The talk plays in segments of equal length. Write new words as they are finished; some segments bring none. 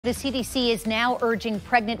The CDC is now urging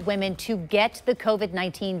pregnant women to get the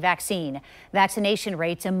COVID-19 vaccine. Vaccination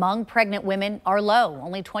rates among pregnant women are low.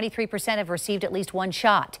 Only 23% have received at least one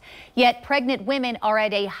shot. Yet pregnant women are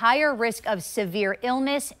at a higher risk of severe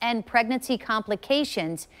illness and pregnancy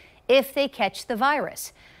complications if they catch the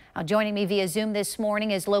virus. Now, joining me via Zoom this morning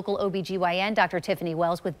is local OBGYN Dr. Tiffany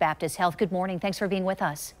Wells with Baptist Health. Good morning. Thanks for being with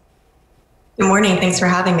us. Good morning. Thanks for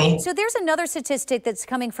having me. So there's another statistic that's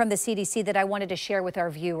coming from the CDC that I wanted to share with our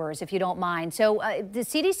viewers, if you don't mind. So the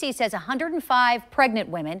CDC says 105 pregnant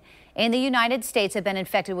women in the United States have been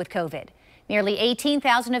infected with COVID. Nearly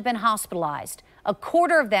 18,000 have been hospitalized. A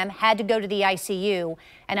quarter of them had to go to the ICU,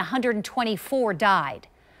 and 124 died.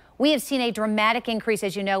 We have seen a dramatic increase,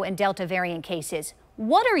 as you know, in Delta variant cases.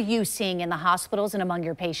 What are you seeing in the hospitals and among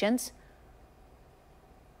your patients?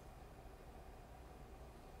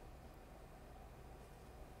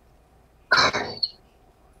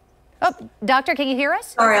 Oh, doctor, can you hear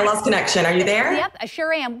us? Sorry, I lost connection. Are you there? Yep, I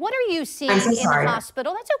sure am. What are you seeing in the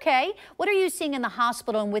hospital? That's okay. What are you seeing in the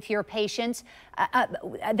hospital and with your patients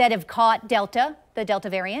that have caught Delta, the Delta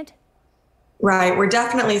variant? Right. We're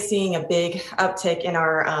definitely seeing a big uptick in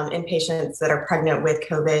our inpatients that are pregnant with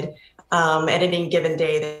COVID. At any given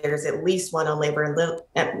day, there's at least one on the labor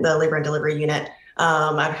and delivery unit.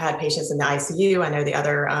 I've had patients in the ICU. I know the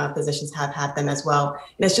other physicians have had them as well.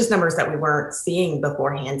 And it's just numbers that we weren't seeing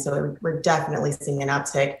beforehand. So we're definitely seeing an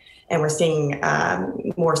uptick, and we're seeing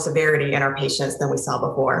more severity in our patients than we saw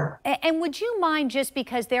before. And would you mind, just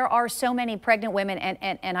because there are so many pregnant women,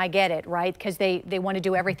 and I get it, right, because they want to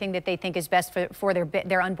do everything that they think is best for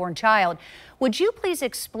their unborn child. Would you please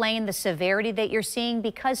explain the severity that you're seeing,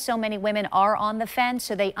 because so many women are on the fence,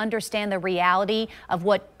 so they understand the reality of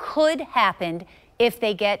what could happen if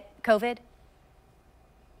they get COVID?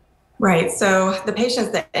 Right. So the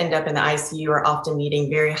patients that end up in the ICU are often needing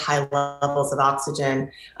very high levels of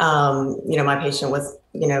oxygen. My patient was,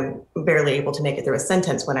 barely able to make it through a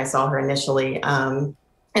sentence when I saw her initially.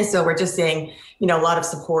 And so we're just seeing, a lot of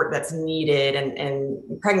support that's needed, and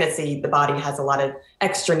pregnancy, the body has a lot of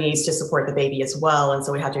extra needs to support the baby as well. And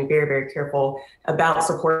so we have to be very, very careful about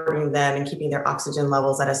supporting them and keeping their oxygen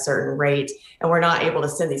levels at a certain rate. And we're not able to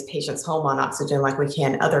send these patients home on oxygen like we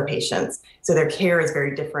can other patients. So their care is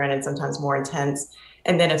very different and sometimes more intense.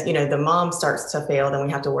 And then if, the mom starts to fail, then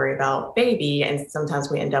we have to worry about baby. And sometimes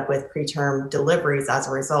we end up with preterm deliveries as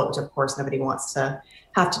a result, which of course nobody wants to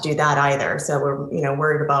have to do that either. So we're,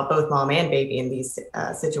 worried about both mom and baby in these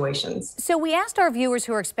situations. So we asked our viewers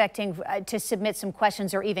who are expecting to submit some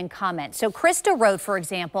questions or even comments. So Krista wrote, for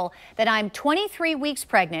example, that I'm 23 weeks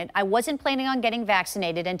pregnant. I wasn't planning on getting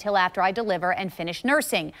vaccinated until after I deliver and finish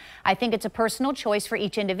nursing. I think it's a personal choice for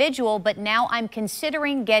each individual, but now I'm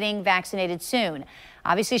considering getting vaccinated soon.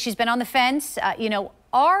 Obviously, she's been on the fence.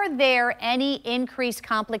 Are there any increased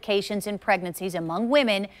complications in pregnancies among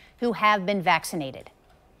women who have been vaccinated?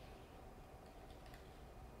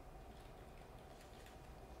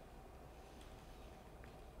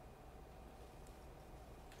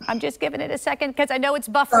 I'm just giving it a second because I know it's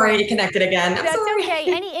buffering. Sorry, you connected again. That's okay.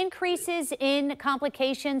 Any increases in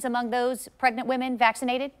complications among those pregnant women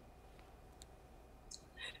vaccinated?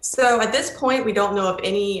 So at this point, we don't know of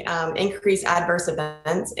any increased adverse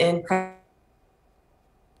events in pregnancy.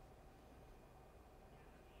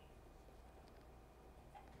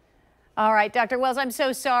 All right, Dr. Wells, I'm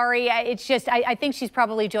so sorry. It's just, I think she's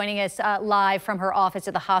probably joining us live from her office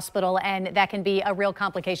at the hospital, and that can be a real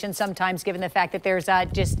complication sometimes, given the fact that there's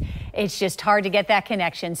it's just hard to get that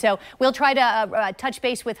connection. So we'll try to touch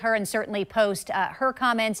base with her and certainly post her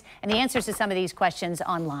comments and the answers to some of these questions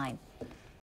online.